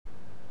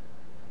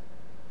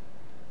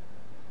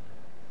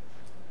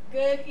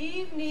Good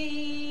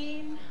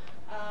evening.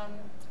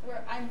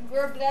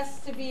 We're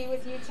blessed to be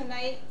with you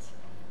tonight.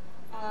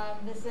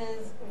 This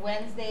is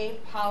Wednesday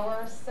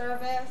Power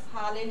Service.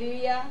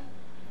 Hallelujah.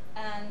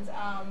 And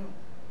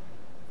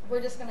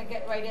we're just going to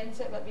get right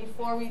into it. But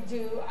before we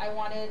do, I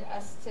wanted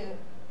us to,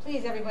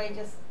 please everybody,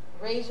 just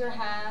raise your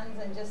hands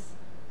and just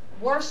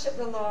worship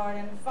the Lord.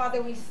 And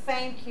Father, we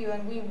thank you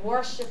and we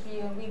worship you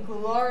and we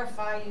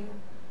glorify you.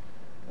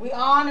 We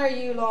honor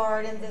you,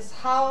 Lord, in this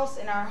house,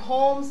 in our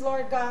homes,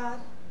 Lord God.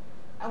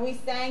 And we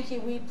thank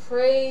you. We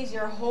praise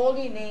your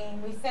holy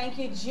name. We thank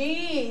you,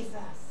 Jesus.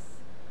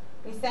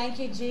 We thank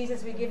you,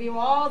 Jesus. We give you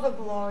all the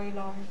glory,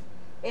 Lord.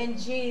 In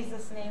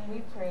Jesus' name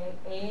we pray.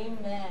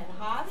 Amen.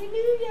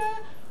 Hallelujah.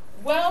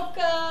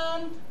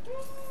 Welcome.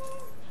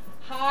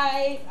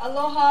 Hi.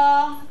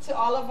 Aloha to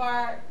all of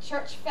our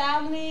church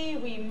family.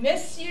 We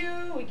miss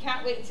you. We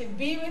can't wait to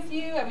be with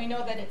you. And we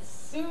know that it's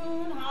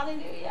soon.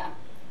 Hallelujah.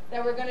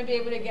 That we're going to be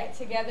able to get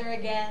together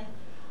again.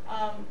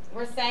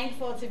 We're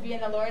thankful to be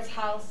in the Lord's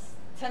house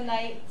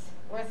tonight.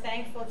 We're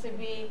thankful to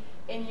be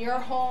in your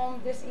home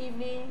this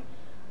evening.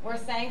 We're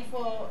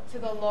thankful to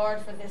the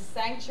Lord for this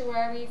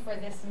sanctuary, for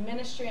this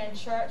ministry and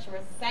church. We're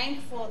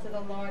thankful to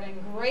the Lord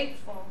and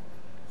grateful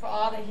for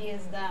all that he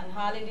has done.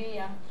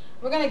 Hallelujah.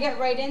 We're going to get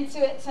right into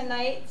it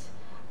tonight.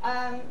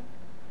 And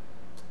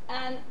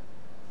I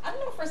don't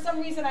know, for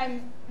some reason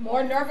I'm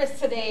more nervous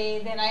today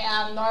than I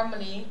am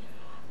normally.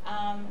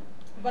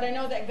 But I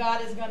know that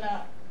God is going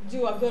to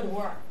do a good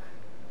work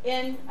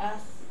in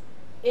us,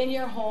 in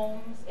your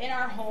homes, in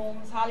our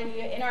homes,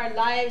 hallelujah, in our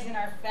lives, in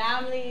our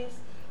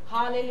families,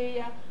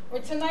 hallelujah. Where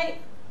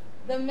tonight,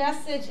 the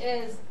message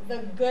is the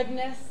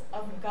goodness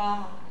of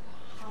God,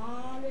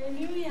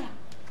 hallelujah.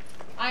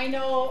 I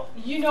know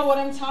you know what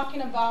I'm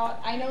talking about.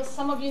 I know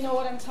some of you know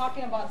what I'm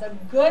talking about, the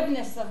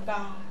goodness of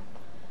God,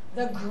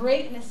 the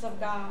greatness of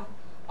God,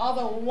 all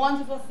the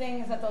wonderful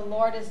things that the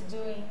Lord is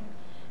doing.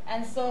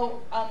 And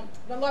so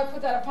the Lord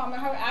put that upon my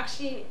heart.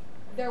 Actually,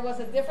 there was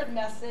a different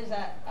message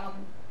that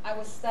I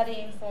was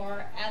studying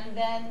for, and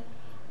then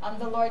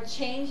the Lord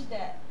changed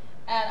it.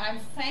 And I'm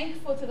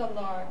thankful to the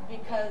Lord,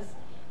 because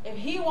if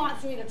he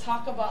wants me to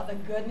talk about the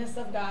goodness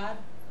of God,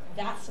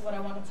 that's what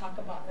I want to talk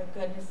about, the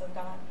goodness of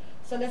God.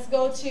 So let's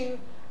go to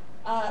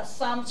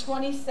Psalm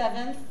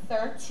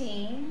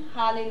 27:13.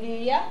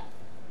 Hallelujah.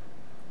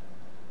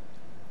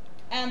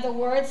 And the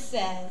word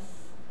says,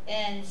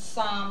 in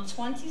Psalm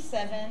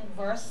 27,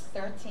 verse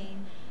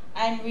 13,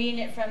 I'm reading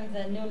it from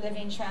the New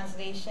Living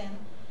Translation.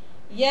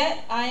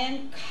 Yet I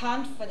am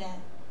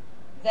confident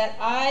that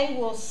I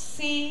will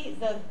see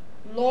the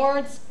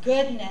Lord's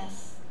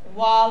goodness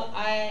while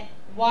I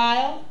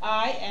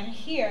am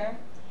here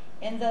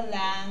in the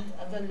land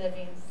of the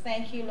living.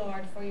 Thank you,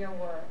 Lord, for your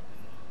word.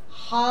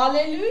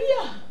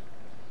 Hallelujah.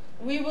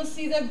 We will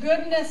see the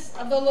goodness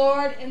of the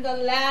Lord in the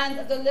land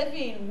of the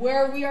living.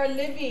 Where we are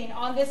living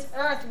on this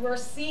earth, we're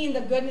seeing the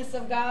goodness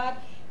of God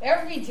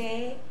every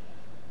day.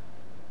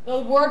 The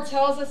word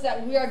tells us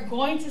that we are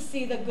going to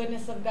see the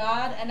goodness of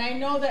God. And I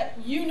know that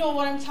you know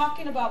what I'm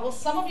talking about. Well,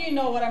 some of you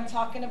know what I'm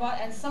talking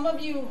about. And some of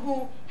you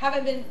who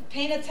haven't been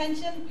paying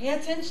attention, pay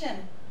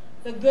attention.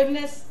 The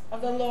goodness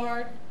of the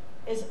Lord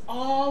is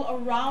all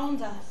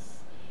around us.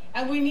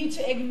 And we need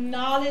to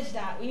acknowledge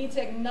that. We need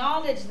to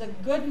acknowledge the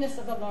goodness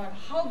of the Lord,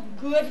 how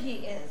good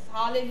he is.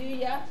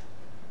 Hallelujah.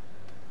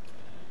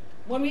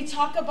 When we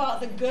talk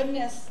about the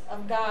goodness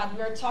of God,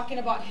 we're talking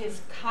about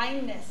his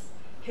kindness,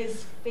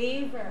 his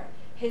favor,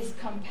 his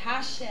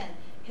compassion,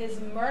 his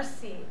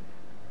mercy.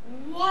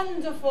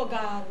 Wonderful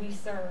God we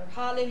serve.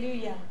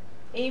 Hallelujah.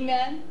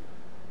 Amen.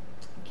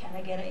 Can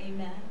I get an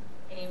amen?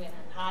 Amen.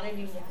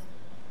 Hallelujah.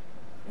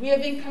 We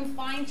have been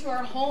confined to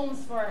our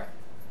homes for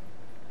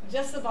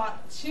just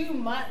about 2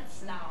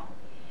 months now,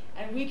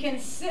 and we can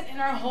sit in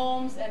our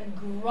homes and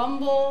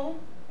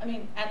grumble.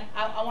 And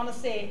I want to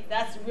say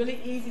that's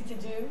really easy to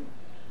do,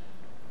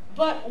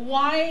 but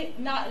why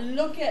not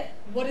look at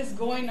what is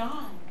going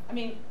on?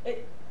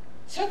 It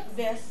took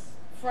this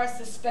for us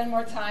to spend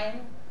more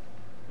time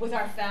with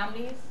our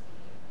families.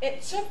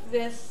 It took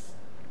this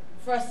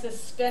for us to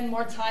spend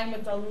more time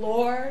with the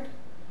Lord.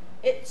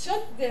 It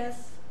took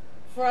this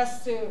for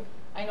us to,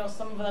 I know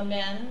some of the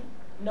men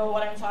know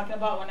what I'm talking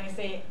about when I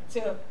say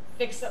to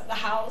fix up the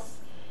house.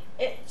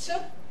 It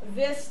took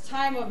this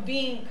time of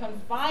being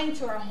confined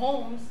to our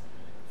homes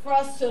for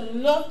us to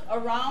look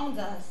around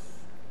us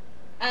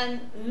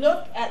and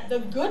look at the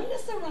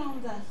goodness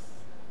around us.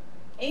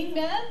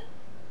 Amen.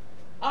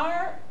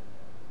 Our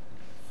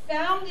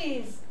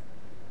families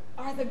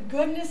are the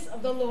goodness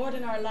of the Lord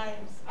in our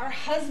lives. Our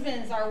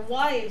husbands, our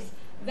wives,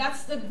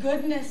 that's the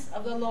goodness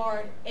of the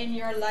Lord in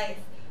your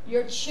life.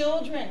 Your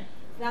children,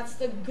 that's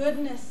the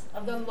goodness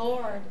of the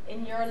Lord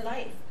in your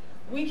life.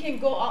 We can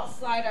go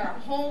outside our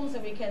homes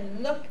and we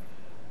can look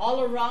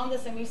all around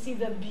us and we see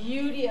the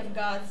beauty of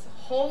God's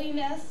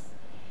holiness.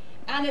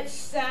 And it's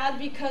sad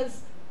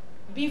because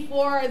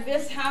before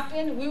this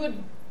happened, we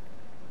would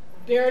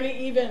barely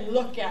even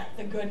look at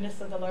the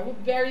goodness of the Lord. We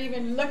barely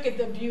even look at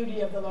the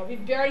beauty of the Lord. We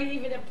barely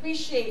even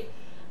appreciate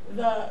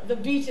the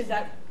beaches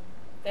that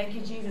Thank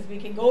you, Jesus, we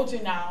can go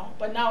to now.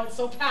 But now it's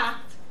so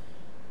packed.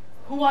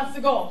 Who wants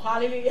to go?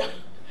 Hallelujah.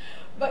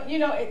 But you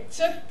know, it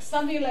took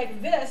something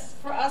like this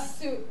for us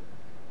to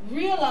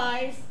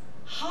realize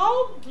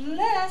how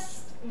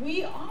blessed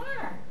we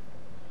are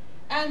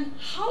and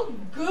how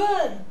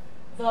good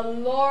the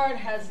Lord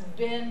has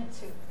been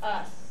to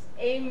us.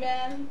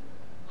 Amen.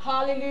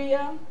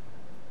 Hallelujah.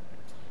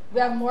 We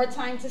have more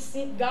time to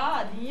seek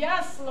God.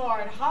 Yes,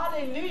 Lord.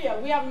 Hallelujah.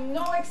 We have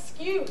no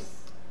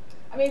excuse.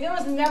 I mean, there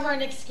was never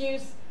an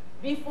excuse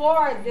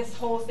before this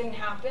whole thing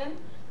happened,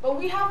 but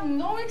we have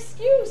no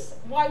excuse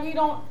why we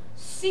don't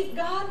seek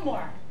God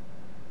more,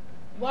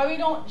 why we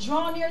don't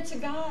draw near to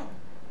God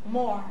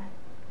more.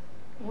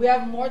 We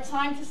have more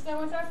time to spend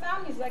with our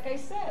families, like I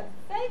said.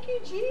 Thank you,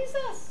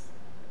 Jesus.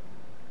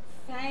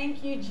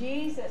 Thank you,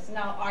 Jesus.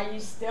 Now, are you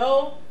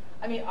still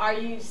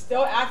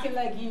acting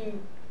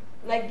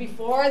like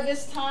before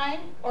this time?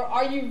 Or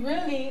are you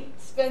really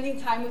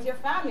spending time with your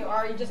family? Or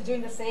are you just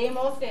doing the same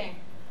old thing?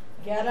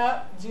 Get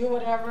up, do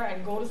whatever,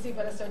 and go to sleep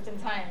at a certain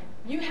time.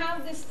 You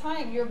have this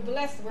time. You're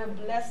blessed. We're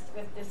blessed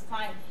with this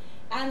time.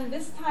 And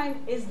this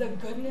time is the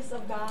goodness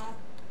of God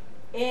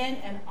in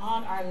and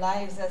on our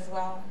lives as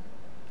well.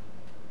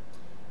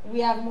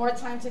 We have more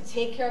time to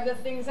take care of the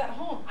things at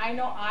home. I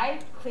know I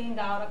cleaned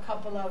out a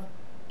couple of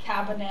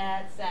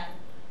cabinets, and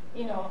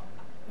you know,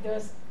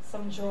 there's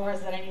some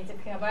drawers that I need to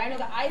clean up. But I know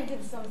that I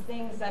did some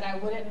things that I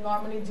wouldn't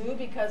normally do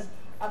because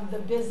of the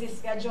busy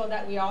schedule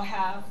that we all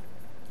have.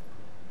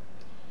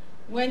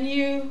 When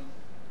you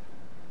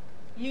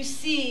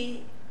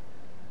see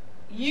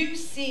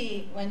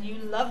when you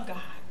love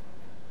God.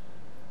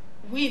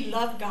 We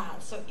love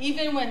God. So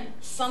even when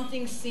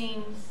something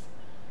seems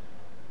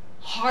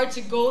hard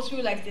to go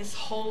through, like this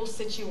whole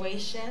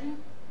situation,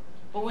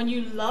 but when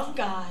you love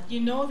God, you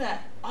know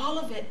that all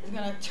of it is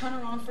going to turn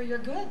around for your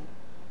good.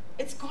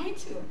 It's going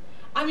to.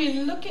 I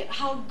mean, look at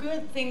how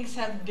good things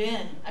have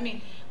been. I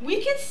mean,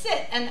 we can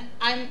sit, and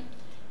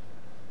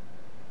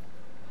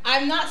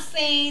I'm not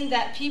saying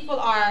that people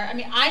are, I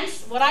mean,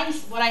 what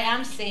I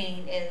am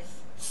saying is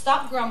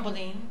stop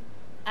grumbling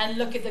and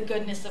look at the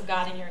goodness of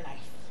God in your life.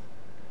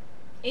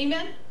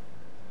 Amen?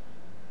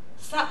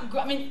 Stop,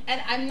 I mean,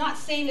 and I'm not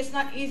saying it's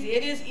not easy.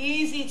 It is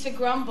easy to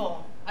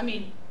grumble. I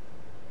mean,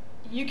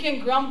 you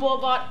can grumble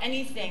about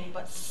anything,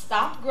 but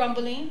stop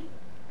grumbling.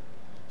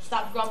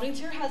 Stop grumbling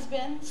to your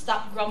husband.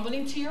 Stop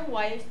grumbling to your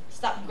wife.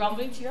 Stop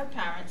grumbling to your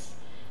parents.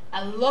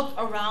 And look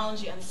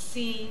around you and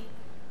see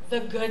the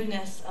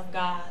goodness of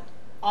God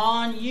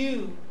on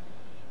you,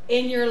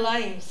 in your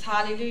lives.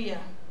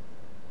 Hallelujah.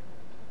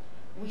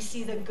 We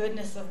see the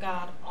goodness of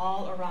God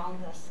all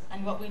around us.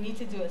 And what we need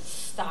to do is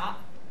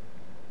stop,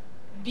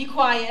 be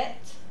quiet,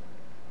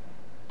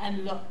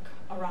 and look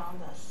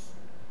around us.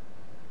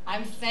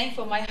 I'm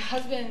thankful. My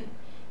husband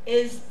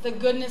is the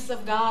goodness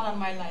of God on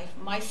my life.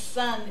 My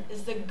son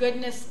is the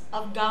goodness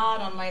of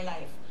God on my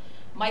life.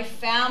 My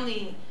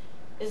family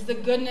is the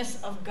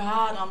goodness of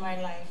God on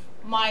my life.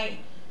 My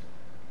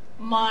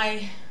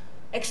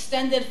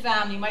extended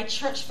family, my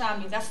church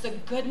family, that's the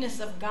goodness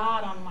of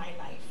God on my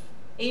life.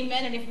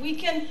 Amen. And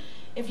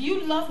if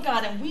you love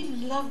God, and we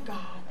love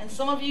God, and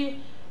some of you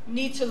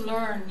need to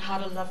learn how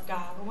to love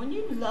God. But when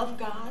you love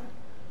God,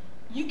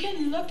 you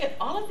can look at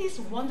all of these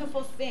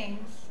wonderful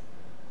things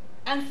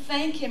and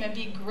thank Him and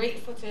be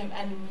grateful to Him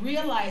and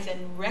realize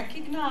and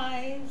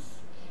recognize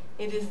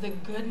it is the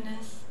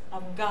goodness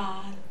of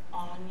God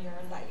on your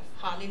life.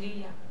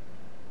 Hallelujah.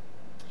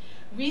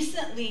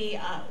 Recently,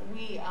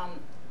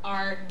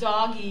 our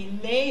doggie,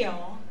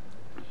 Leo,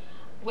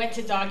 went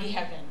to doggy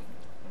heaven.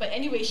 But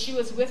anyway, she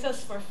was with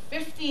us for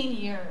 15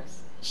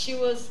 years. She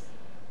was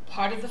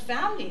part of the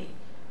family.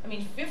 I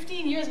mean,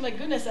 15 years, my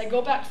goodness. I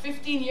go back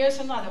 15 years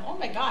from now. Oh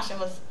my gosh, I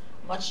was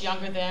much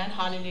younger then.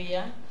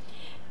 Hallelujah.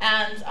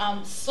 And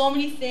so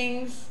many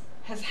things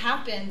has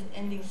happened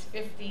in these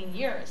 15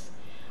 years.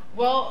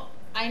 Well,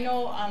 I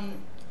know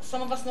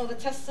some of us know the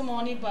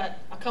testimony, but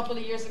a couple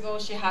of years ago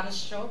she had a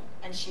stroke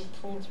and she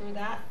pulled through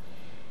that.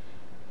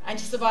 And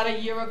just about a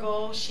year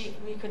ago,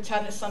 we could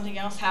tell that something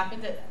else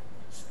happened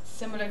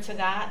similar to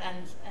that,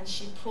 and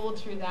she pulled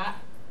through that.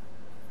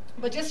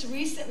 But just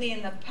recently,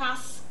 in the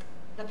past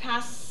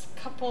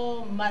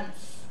couple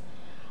months,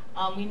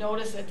 we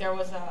noticed that there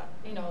was her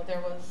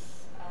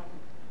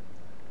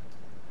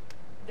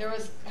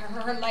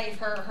life,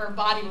 her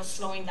body was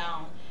slowing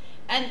down.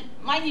 And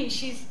mind you,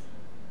 she's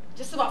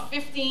just about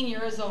 15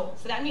 years old,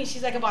 so that means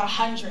she's like about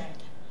 100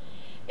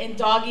 in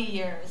doggy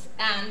years.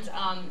 And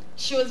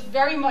she was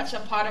very much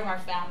a part of our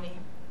family.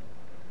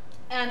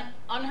 And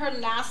on her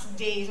last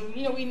days,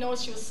 we know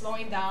she was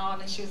slowing down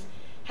and she was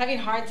having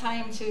a hard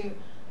time to,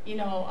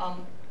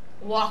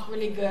 walk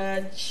really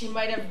good. She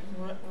might have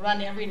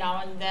run every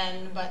now and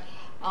then, but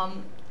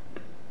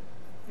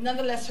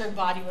nonetheless, her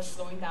body was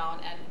slowing down.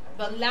 And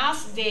the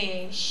last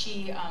day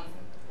she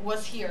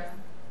was here,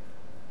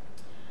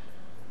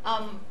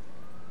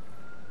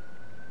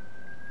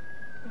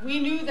 we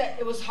knew that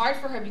it was hard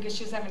for her because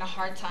she was having a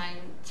hard time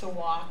to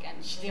walk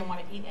and she didn't want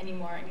to eat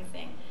anymore or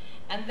anything.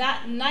 And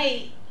that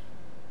night,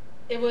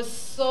 it was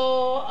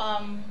so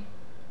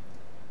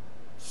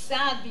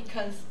sad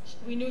because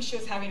we knew she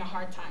was having a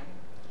hard time.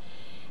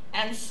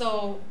 And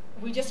so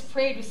we just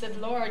prayed. We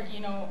said, Lord, you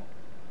know,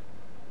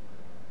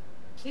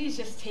 please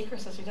just take her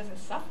so she doesn't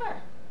suffer.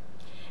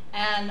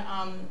 And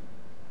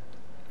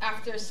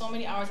after so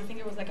many hours, I think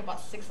it was like about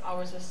 6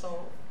 hours or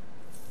so,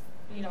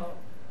 you know,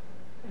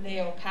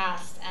 Leo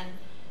passed.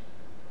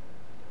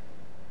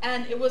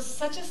 And it was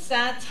such a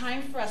sad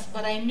time for us,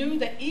 but I knew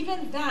that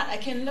even that, I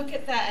can look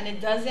at that and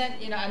it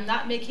doesn't, you know, I'm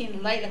not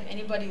making light of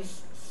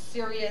anybody's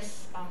serious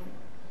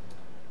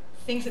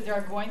things that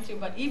they're going through,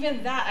 but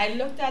even that, I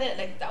looked at it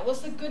like that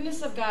was the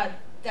goodness of God,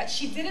 that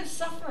she didn't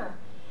suffer.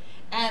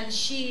 And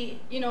she,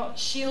 you know,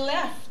 she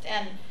left,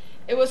 and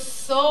it was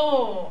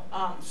so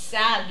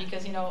sad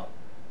because, you know,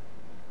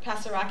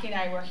 Pastor Rocky and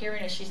I were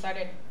hearing it. She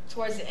started,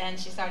 towards the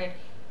end, she started,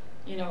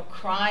 you know,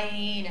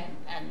 crying,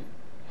 and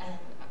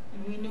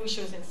we knew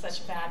she was in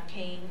such bad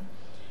pain.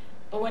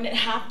 But when it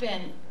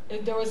happened,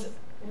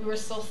 we were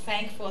so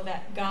thankful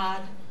that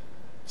God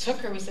took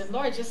her. We said,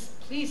 Lord, just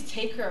please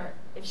take her.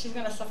 If she's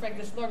going to suffer like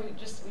this, Lord, we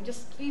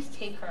just please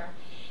take her.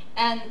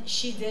 And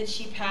she did.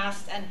 She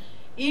passed. And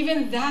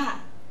even that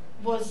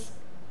was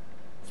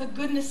the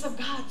goodness of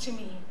God to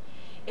me.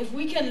 If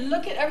we can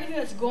look at everything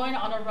that's going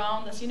on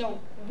around us, you know,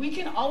 we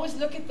can always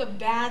look at the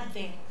bad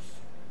things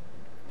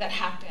that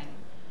happen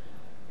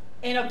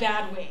in a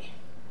bad way.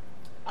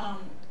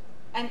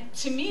 And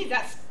to me,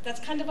 that's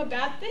kind of a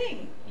bad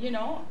thing, you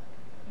know.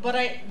 But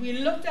we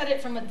looked at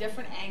it from a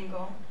different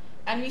angle,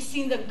 and we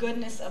seen the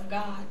goodness of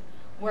God,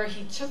 where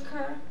He took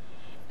her,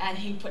 and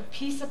He put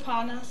peace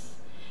upon us.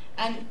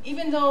 And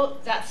even though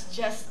that's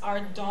just our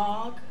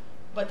dog,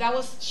 but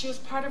she was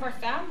part of our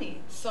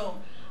family. So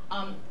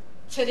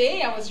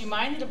today I was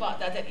reminded about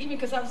that even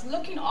because I was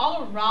looking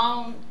all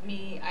around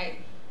me,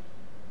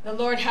 the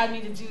Lord had me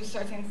to do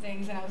certain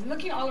things, and I was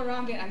looking all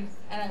around me, and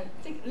I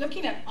think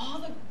looking at all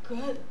the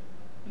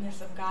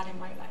goodness of God in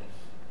my life.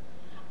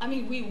 I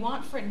mean, we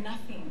want for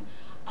nothing.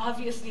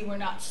 Obviously, we're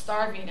not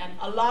starving, and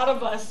a lot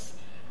of us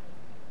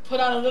put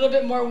on a little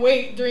bit more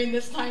weight during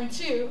this time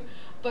too.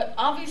 But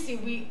obviously,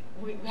 we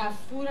have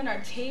food on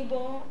our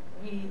table.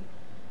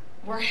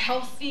 We're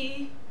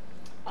healthy.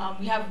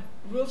 We have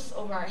roofs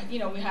over our, you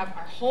know, we have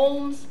our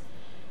homes.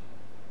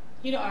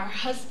 You know, our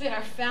husband,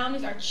 our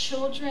families, our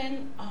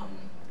children.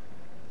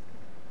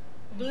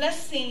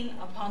 Blessing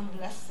upon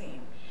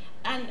blessing.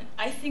 And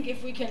I think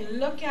if we can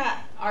look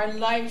at our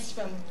lives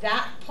from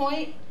that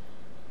point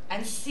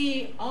and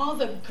see all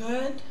the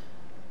good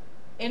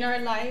in our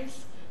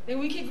lives, then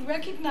we can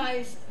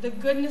recognize the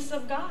goodness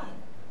of God.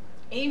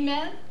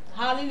 Amen.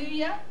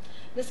 Hallelujah.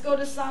 Let's go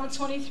to Psalm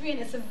 23, and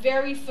it's a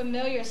very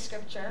familiar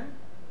scripture.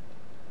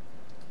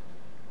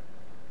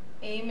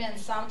 Amen.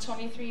 Psalm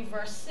 23,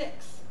 verse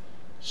 6.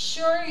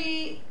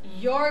 Surely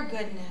your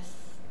goodness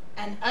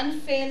and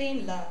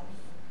unfailing love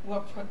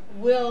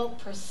will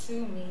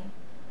pursue me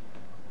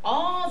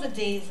all the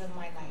days of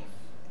my life,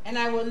 and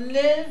I will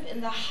live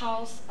in the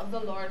house of the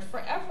Lord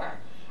forever.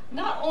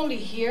 Not only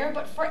here,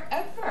 but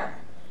forever.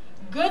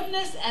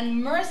 Goodness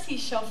and mercy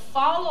shall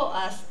follow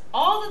us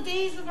all the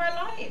days of our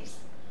lives.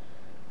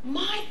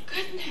 My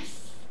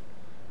goodness.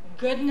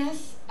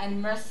 Goodness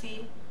and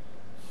mercy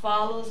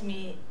follows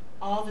me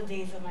all the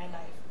days of my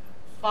life.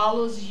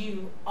 Follows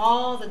you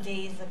all the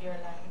days of your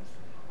lives.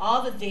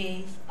 All the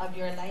days of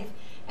your life.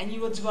 And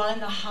you will dwell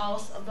in the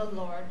house of the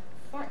Lord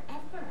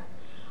forever.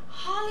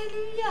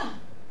 Hallelujah.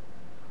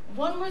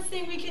 One more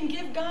thing we can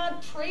give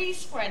God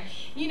praise for. And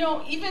you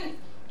know, even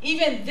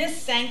this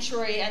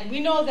sanctuary, and we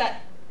know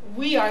that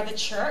we are the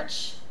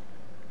church.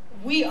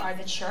 We are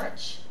the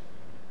church.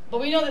 But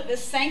we know that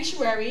this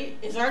sanctuary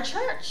is our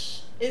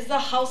church, is the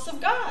house of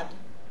God.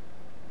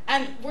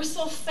 And we're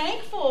so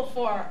thankful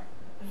for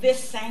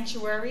this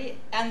sanctuary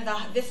and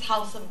this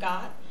house of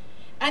God.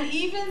 And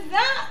even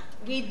that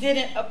we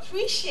didn't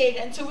appreciate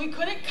until we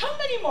couldn't come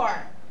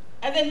anymore.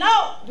 And then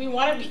now we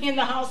want to be in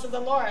the house of the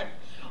Lord.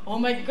 Oh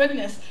my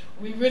goodness,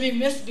 we really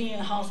miss being in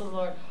the house of the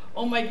Lord.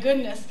 Oh my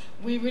goodness,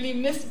 we really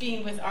miss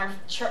being with our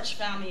church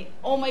family.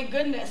 Oh my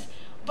goodness.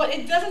 But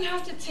it doesn't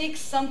have to take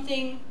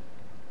something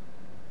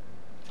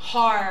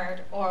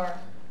hard or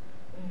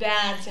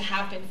bad to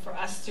happen for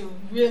us to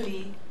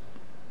really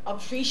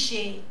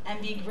appreciate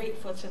and be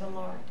grateful to the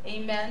Lord.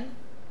 Amen.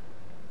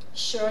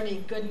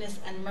 Surely goodness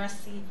and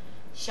mercy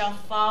shall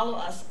follow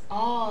us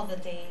all the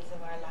days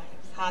of our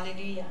lives.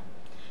 Hallelujah.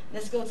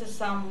 Let's go to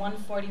Psalm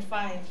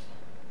 145.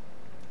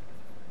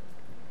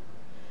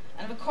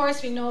 And of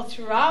course, we know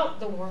throughout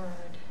the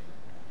Word,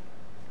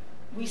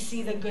 we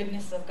see the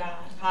goodness of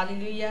God.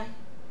 Hallelujah.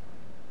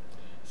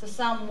 So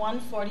Psalm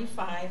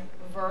 145,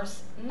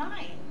 verse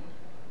 9.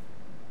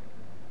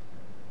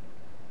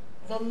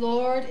 The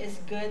Lord is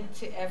good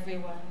to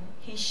everyone.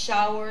 He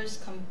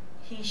showers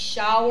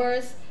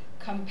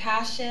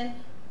compassion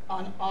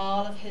on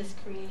all of His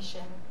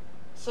creation.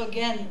 So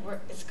again,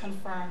 it's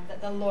confirmed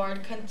that the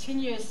Lord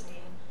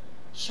continuously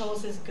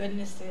shows His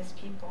goodness to His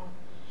people.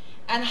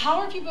 And how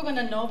are people going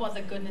to know about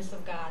the goodness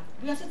of God?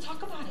 We have to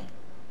talk about it.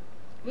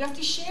 We have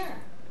to share.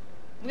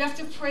 We have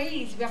to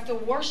praise. We have to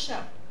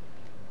worship.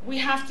 We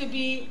have to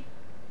be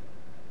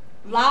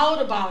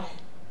loud about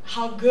it,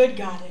 how good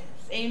God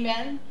is.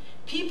 Amen.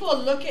 People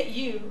look at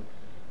you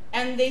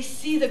and they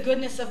see the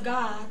goodness of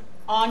God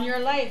on your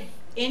life,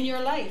 in your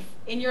life,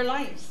 in your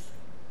lives.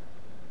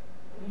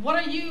 What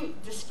are you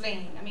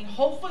displaying? I mean,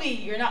 hopefully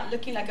you're not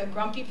looking like a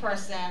grumpy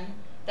person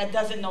that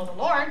doesn't know the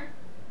Lord,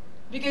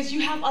 because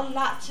you have a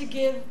lot to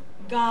give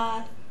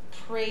God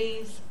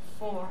praise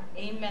for.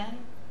 Amen.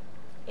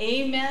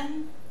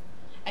 Amen.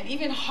 And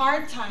even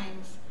hard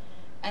times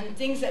and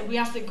things that we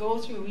have to go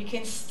through, we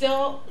can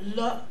still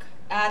look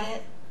at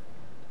it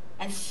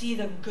and see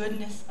the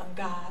goodness of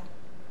God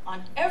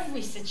on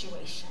every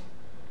situation.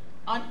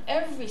 On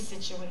every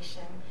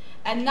situation.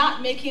 And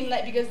not making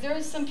light, because there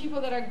are some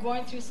people that are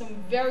going through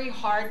some very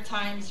hard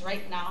times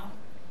right now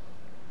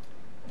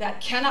that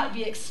cannot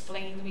be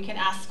explained. We can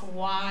ask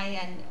why,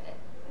 and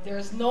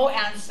there's no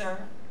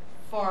answer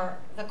for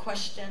the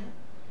question.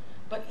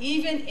 But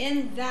even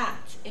in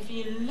that, if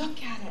you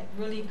look at it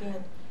really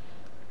good,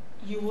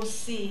 you will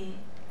see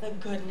the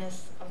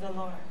goodness of the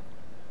Lord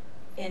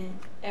in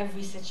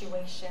every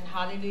situation.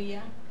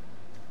 Hallelujah.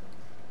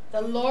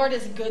 The Lord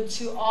is good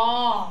to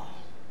all.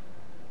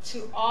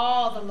 To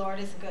all the Lord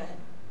is good.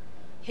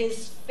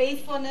 His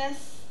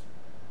faithfulness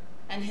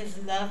and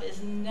his love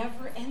is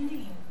never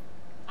ending.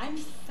 I'm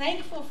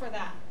thankful for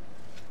that.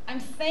 I'm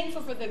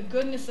thankful for the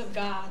goodness of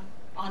God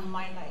on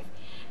my life.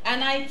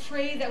 And I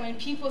pray that when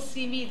people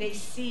see me, they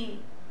see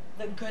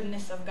the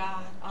goodness of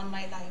God on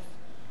my life.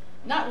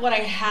 Not what I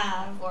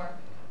have or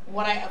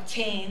what I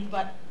obtained,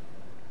 but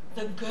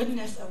the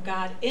goodness of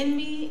God in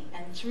me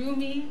and through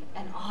me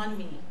and on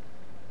me.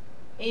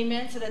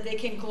 Amen. So that they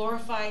can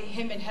glorify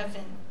him in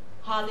heaven.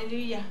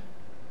 Hallelujah.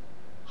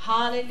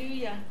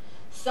 Hallelujah.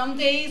 Some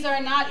days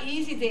are not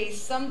easy days.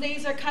 Some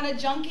days are kind of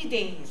junky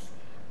days.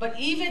 But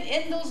even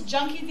in those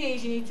junky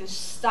days, you need to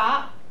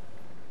stop,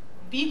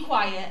 be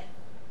quiet,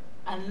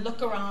 and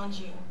look around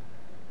you.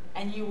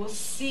 And you will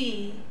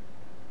see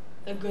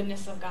the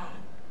goodness of God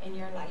in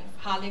your life.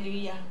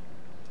 Hallelujah.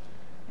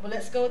 Well,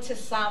 let's go to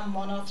Psalm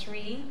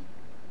 103.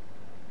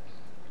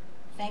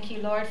 Thank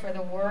you, Lord, for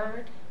the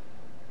word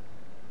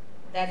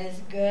that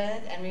is good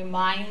and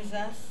reminds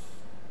us,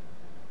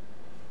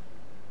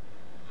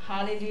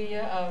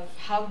 hallelujah, of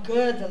how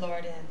good the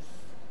Lord is.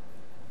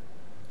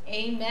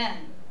 Amen.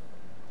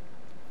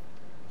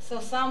 So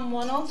Psalm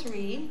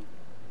 103,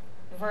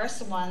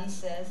 verse 1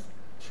 says,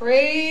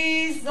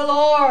 praise the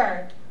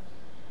Lord.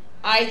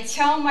 I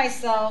tell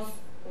myself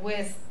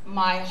with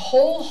my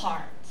whole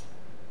heart,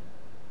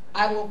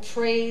 I will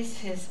praise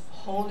his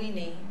holy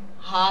name.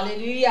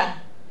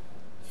 Hallelujah.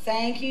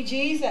 Thank you,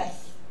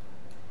 Jesus.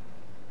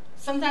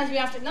 Sometimes we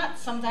have to, not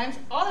sometimes,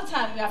 all the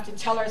time we have to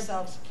tell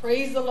ourselves,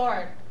 praise the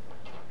Lord.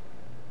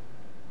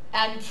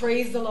 And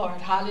praise the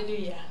Lord.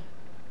 Hallelujah.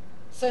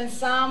 So in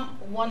Psalm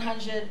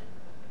 100,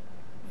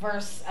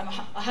 verse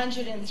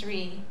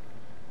 103,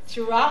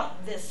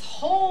 throughout this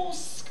whole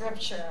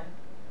scripture,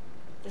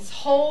 this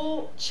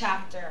whole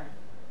chapter,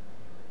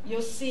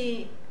 you'll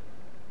see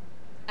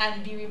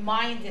and be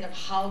reminded of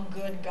how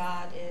good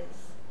God is.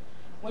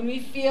 When we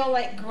feel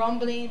like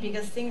grumbling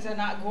because things are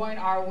not going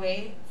our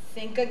way,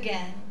 think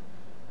again.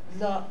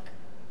 Look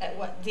at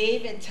what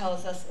David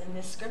tells us in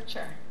this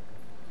scripture.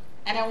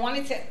 And I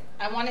wanted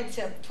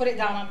to put it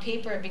down on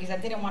paper because I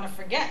didn't want to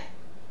forget.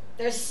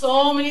 There's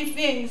so many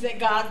things that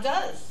God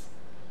does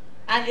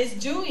and is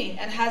doing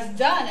and has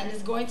done and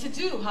is going to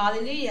do.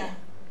 Hallelujah.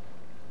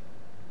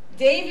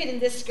 David in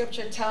this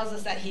scripture tells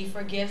us that he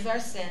forgives our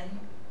sin.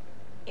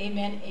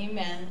 Amen,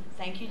 amen.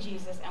 Thank you,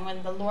 Jesus. And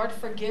when the Lord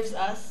forgives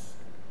us,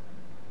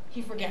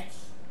 he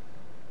forgets.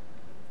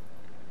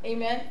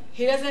 Amen.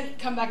 He doesn't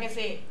come back and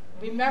say,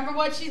 remember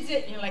what you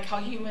did. You know, like how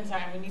humans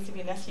are. We need to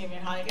be less human.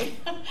 Hallelujah.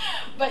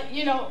 But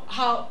you know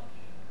how,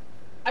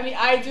 I mean,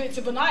 I do it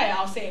to Benaiah.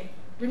 I'll say,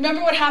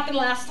 remember what happened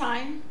last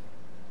time?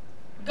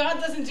 God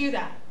doesn't do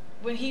that.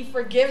 When he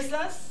forgives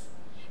us,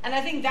 and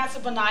I think that's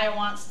what Benaiah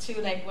wants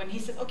too. Like when he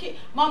says, okay,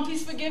 Mom,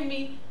 please forgive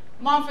me.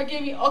 Mom,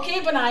 forgive me.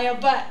 Okay, Benaiah,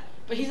 but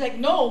he's like,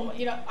 no,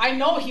 you know, I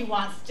know he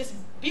wants, just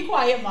be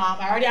quiet, Mom.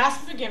 I already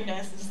asked for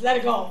forgiveness. Just let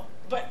it go.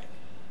 But,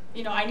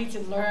 you know, I need to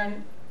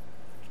learn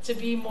to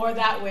be more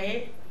that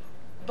way.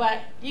 But,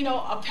 you know,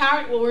 a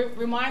parent will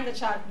remind the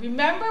child,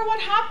 remember what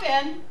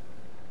happened.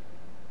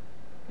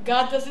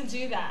 God doesn't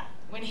do that.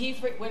 When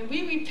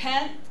we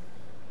repent,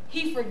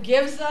 he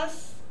forgives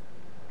us,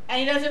 and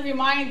he doesn't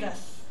remind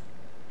us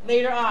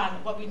later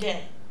on what we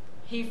did.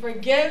 He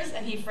forgives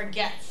and he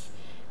forgets.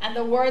 And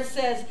the word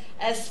says,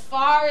 as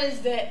far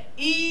as the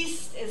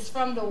east is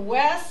from the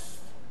west,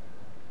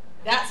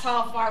 that's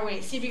how far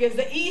away. See, because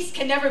the east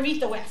can never meet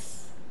the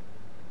west.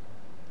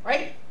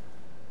 Right?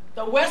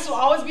 The west will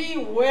always be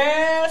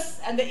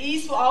west, and the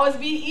east will always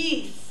be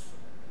east.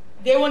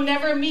 They will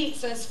never meet.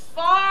 So as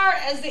far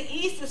as the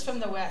east is from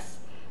the west,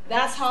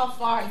 that's how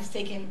far he's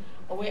taken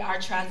away our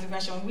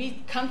transgression. When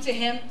we come to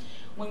him,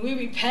 when we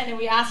repent and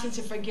we ask him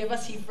to forgive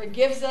us, he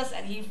forgives us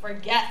and he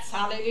forgets.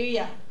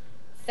 Hallelujah.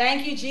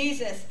 Thank you,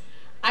 Jesus.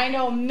 I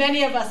know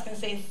many of us can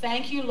say,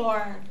 thank you,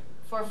 Lord,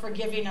 for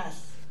forgiving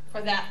us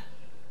for that.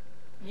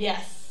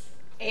 Yes.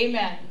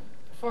 Amen.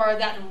 for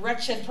that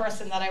wretched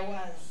person that I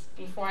was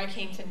before I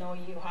came to know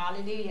you.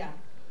 Hallelujah.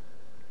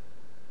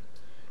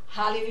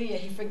 Hallelujah.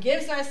 He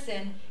forgives our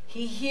sin.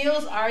 He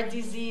heals our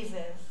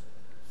diseases.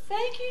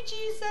 Thank you,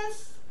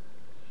 Jesus.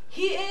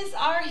 He is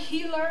our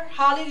healer.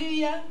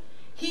 Hallelujah.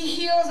 He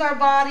heals our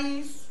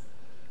bodies.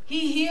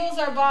 He heals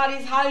our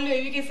bodies.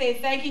 Hallelujah. You can say,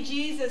 thank you,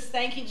 Jesus.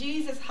 Thank you,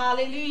 Jesus.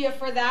 Hallelujah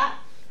for that.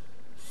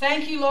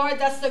 Thank you, Lord.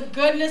 That's the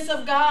goodness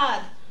of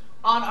God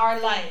on our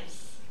lives.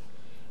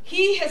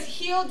 He has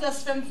healed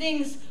us from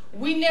things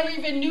we never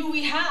even knew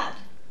we had.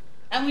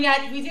 And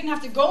we didn't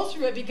have to go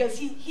through it because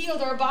he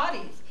healed our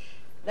bodies.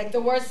 Like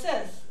the word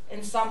says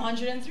in Psalm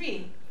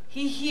 103.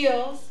 He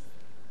heals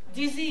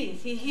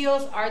disease. He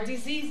heals our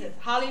diseases.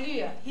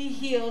 Hallelujah. He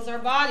heals our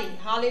body.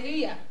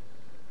 Hallelujah.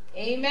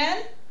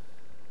 Amen.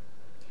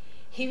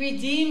 He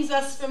redeems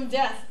us from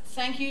death.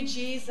 Thank you,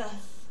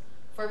 Jesus,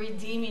 for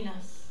redeeming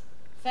us.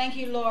 Thank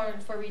you,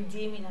 Lord, for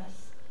redeeming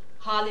us.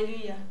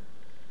 Hallelujah.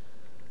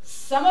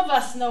 Some of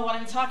us know what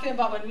I'm talking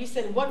about when we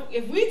said, what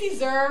if we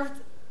deserved,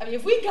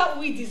 if we got what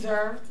we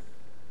deserved,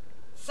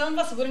 some of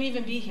us wouldn't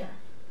even be here.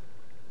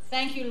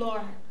 Thank you,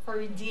 Lord, for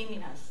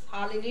redeeming us.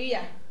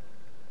 Hallelujah.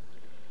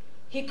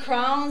 He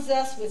crowns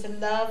us with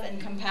love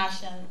and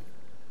compassion.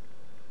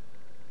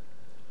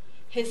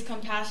 His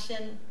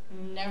compassion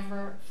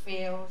never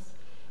fails.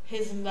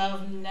 His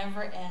love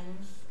never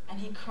ends. And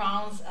he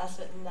crowns us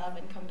with love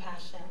and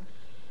compassion.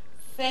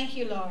 Thank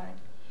you, Lord.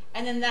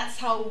 And then that's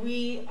how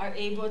we are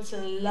able to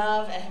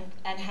love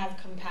and have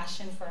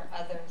compassion for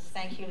others.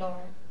 Thank you,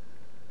 Lord.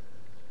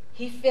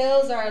 He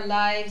fills our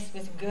lives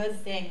with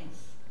good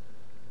things.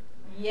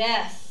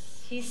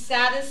 Yes, he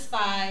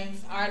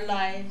satisfies our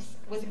lives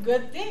with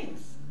good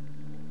things.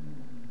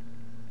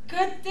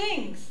 Good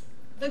things.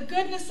 The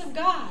goodness of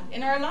God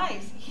in our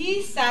lives.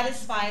 He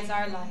satisfies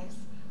our lives.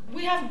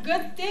 We have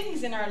good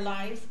things in our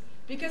lives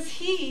because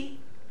he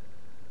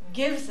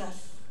gives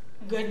us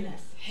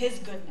goodness, his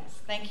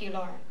goodness. Thank you,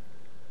 Lord.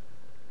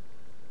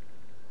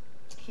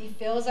 He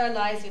fills our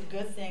lives with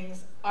good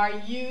things. Our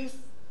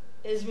youth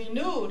is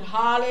renewed.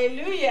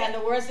 Hallelujah. And the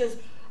word says,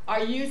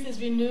 our youth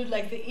is renewed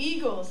like the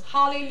eagles.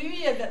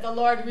 Hallelujah. That the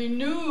Lord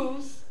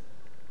renews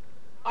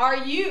our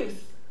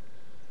youth.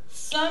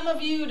 Some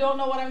of you don't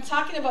know what I'm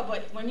talking about,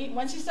 but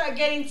once you start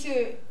getting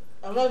to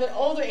a little bit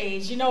older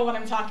age, you know what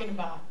I'm talking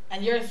about.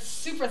 And you're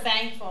super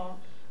thankful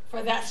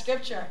for that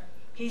scripture.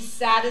 He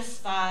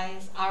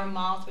satisfies our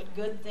mouth with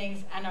good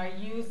things, and our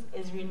youth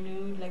is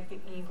renewed like the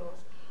eagles.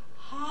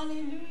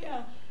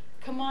 Hallelujah.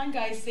 Come on,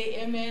 guys, say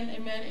amen,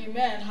 amen,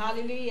 amen.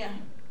 Hallelujah.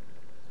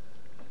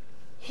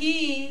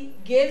 He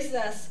gives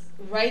us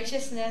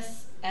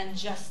righteousness and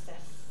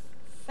justice.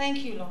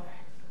 Thank you, Lord.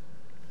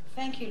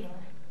 Thank you, Lord.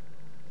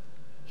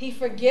 He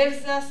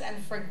forgives us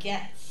and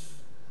forgets.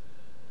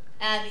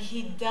 And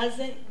he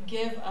doesn't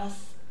give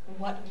us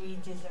what we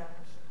deserve.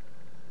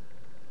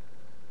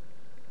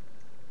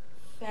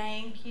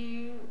 Thank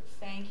you,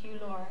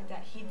 Lord,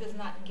 that he does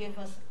not give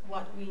us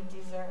what we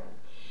deserve.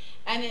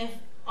 And if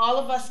all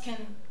of us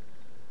can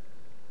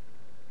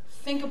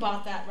think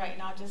about that right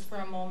now just for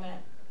a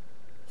moment.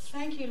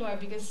 Thank you,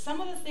 Lord, because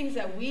some of the things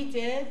that we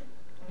did,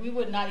 we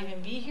would not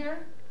even be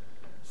here.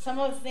 Some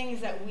of the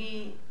things that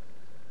we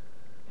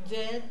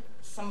did,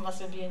 some of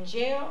us would be in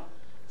jail.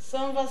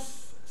 Some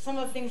of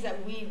the things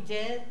that we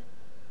did,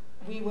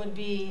 we would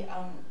be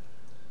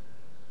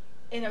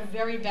in a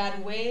very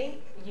bad way.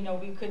 You know,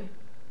 we could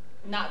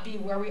not be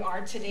where we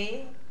are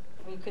today.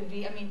 We could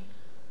be,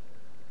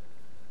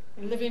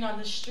 living on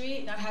the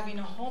street, not having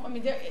a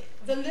home.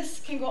 The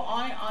list can go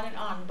on and on and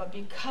on, but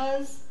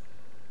because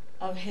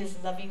of his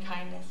loving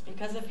kindness,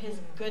 because of his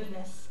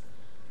goodness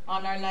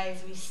on our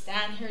lives, we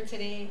stand here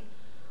today.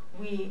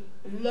 We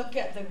look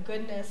at the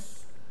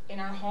goodness in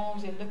our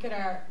homes. We look at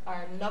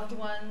our loved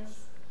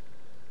ones.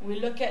 We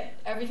look at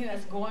everything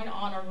that's going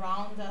on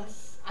around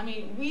us.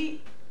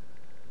 We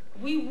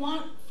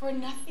want for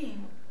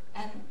nothing.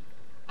 And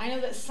I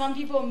know that some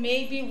people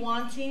may be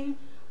wanting,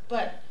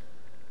 but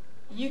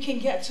you can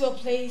get to a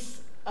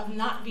place of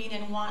not being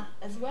in want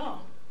as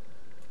well,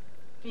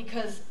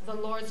 because the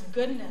Lord's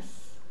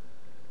goodness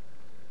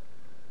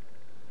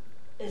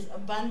is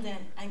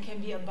abundant and can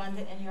be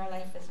abundant in your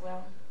life as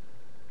well.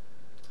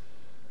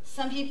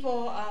 Some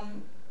people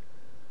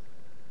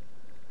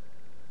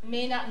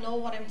may not know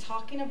what I'm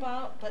talking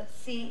about, but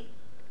see,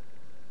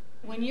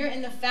 when you're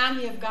in the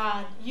family of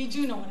God, you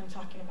do know what I'm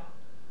talking about.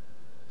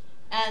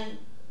 And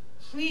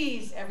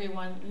please,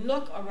 everyone,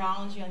 look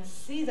around you and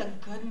see the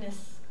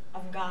goodness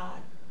of God.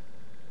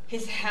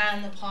 His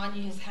hand upon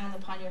you, his hand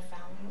upon your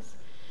families.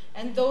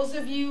 And those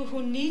of you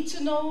who need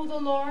to know the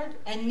Lord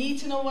and need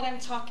to know what I'm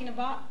talking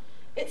about,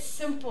 it's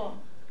simple.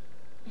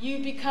 You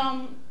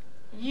become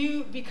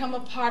a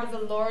part of the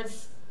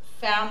Lord's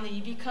family.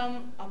 You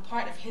become a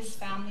part of his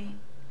family.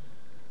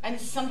 And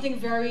it's something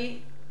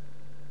very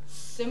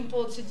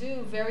simple to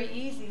do, very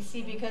easy.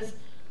 See, because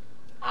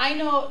I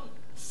know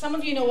some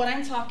of you know what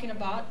I'm talking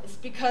about. It's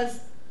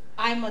because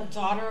I'm a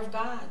daughter of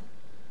God.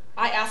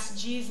 I asked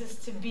Jesus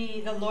to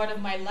be the Lord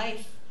of my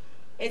life.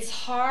 It's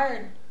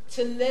hard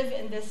to live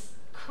in this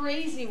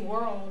crazy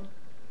world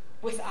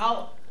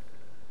without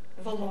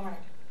the Lord.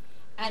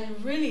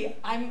 And really,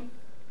 I'm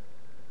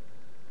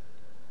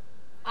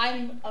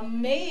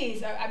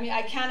amazed. I mean,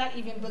 I cannot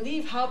even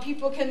believe how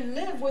people can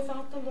live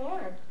without the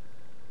Lord.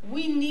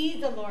 We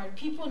need the Lord.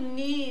 People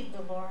need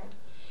the Lord.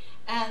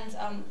 And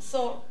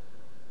so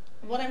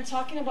what I'm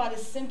talking about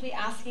is simply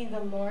asking the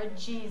Lord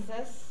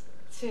Jesus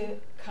to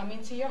come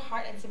into your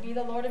heart and to be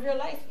the Lord of your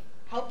life.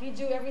 Help you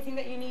do everything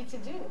that you need to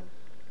do.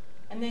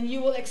 And then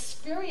you will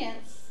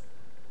experience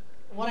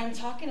what I'm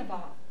talking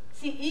about.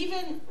 See,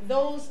 even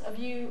those of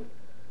you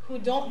who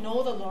don't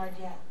know the Lord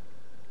yet,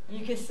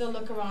 you can still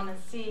look around and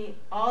see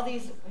all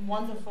these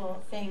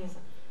wonderful things.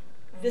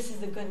 This is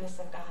the goodness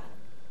of God.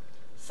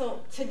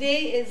 So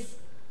today is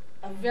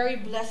a very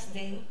blessed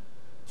day.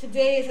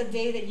 Today is a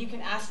day that you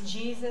can ask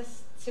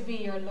Jesus to be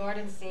your Lord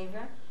and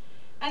Savior.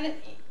 And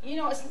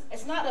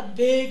it's not a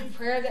big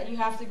prayer that you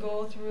have to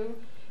go through.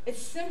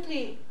 It's just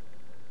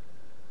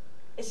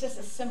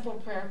a simple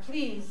prayer.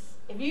 Please,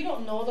 if you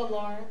don't know the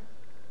Lord,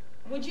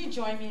 would you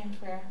join me in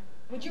prayer?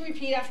 Would you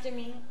repeat after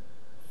me?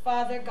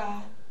 Father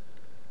God,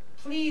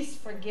 please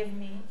forgive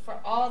me for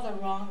all the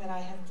wrong that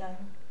I have done.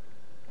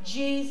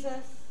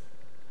 Jesus,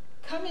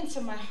 come into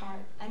my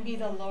heart and be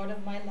the Lord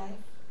of my life.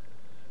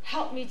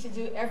 Help me to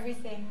do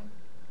everything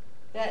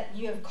that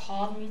you have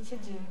called me to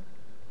do.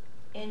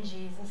 In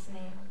Jesus'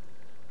 name.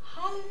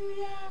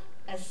 Hallelujah.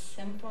 As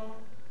simple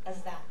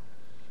as that.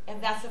 If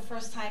that's the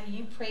first time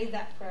you prayed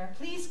that prayer,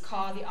 please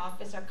call the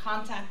office or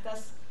contact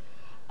us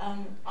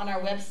on our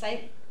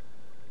website.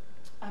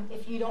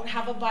 If you don't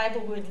have a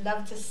Bible, we would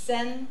love to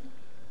send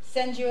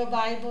you a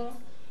Bible.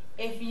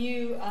 If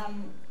you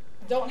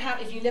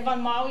if you live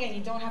on Maui and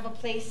you don't have a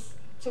place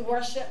to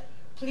worship,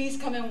 please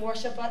come and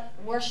worship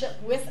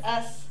with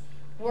us.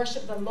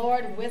 Worship the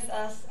Lord with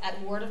us at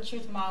Word of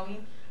Truth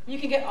Maui. You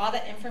can get all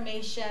that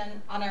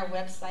information on our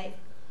website.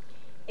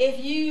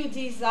 If you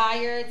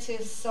desire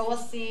to sow a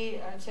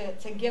seed or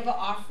to give an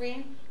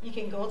offering, you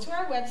can go to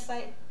our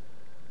website,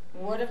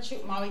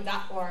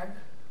 wordofTruthMaui.org,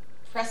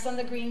 press on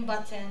the green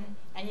button,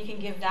 and you can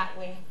give that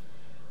way.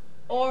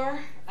 Or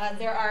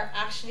there are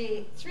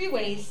actually 3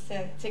 ways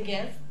to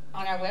give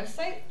on our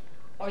website.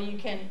 Or you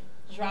can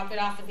drop it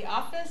off at the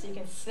office, you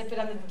can slip it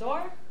under the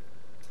door,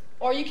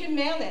 or you can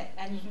mail it,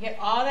 and you can get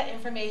all that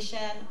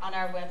information on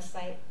our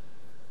website.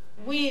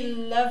 We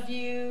love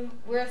you.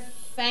 We're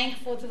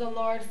thankful to the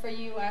Lord for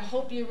you. I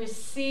hope you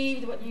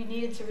received what you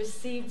needed to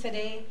receive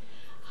today.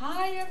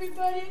 Hi,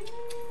 everybody.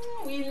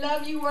 We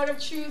love you, Word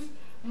of Truth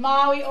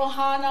Maui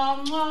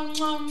Ohana. Mwah,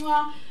 mwah,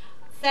 mwah.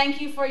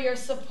 Thank you for your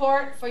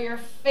support, for your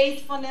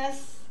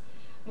faithfulness.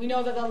 We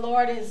know that the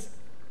Lord is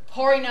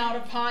pouring out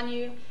upon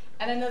you,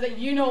 and I know that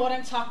you know what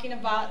I'm talking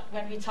about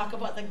when we talk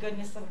about the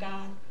goodness of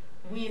God.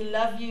 We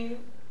love you.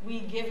 We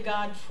give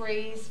God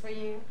praise for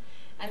you,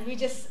 and we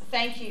just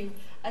thank you.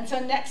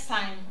 Until next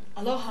time,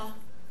 aloha.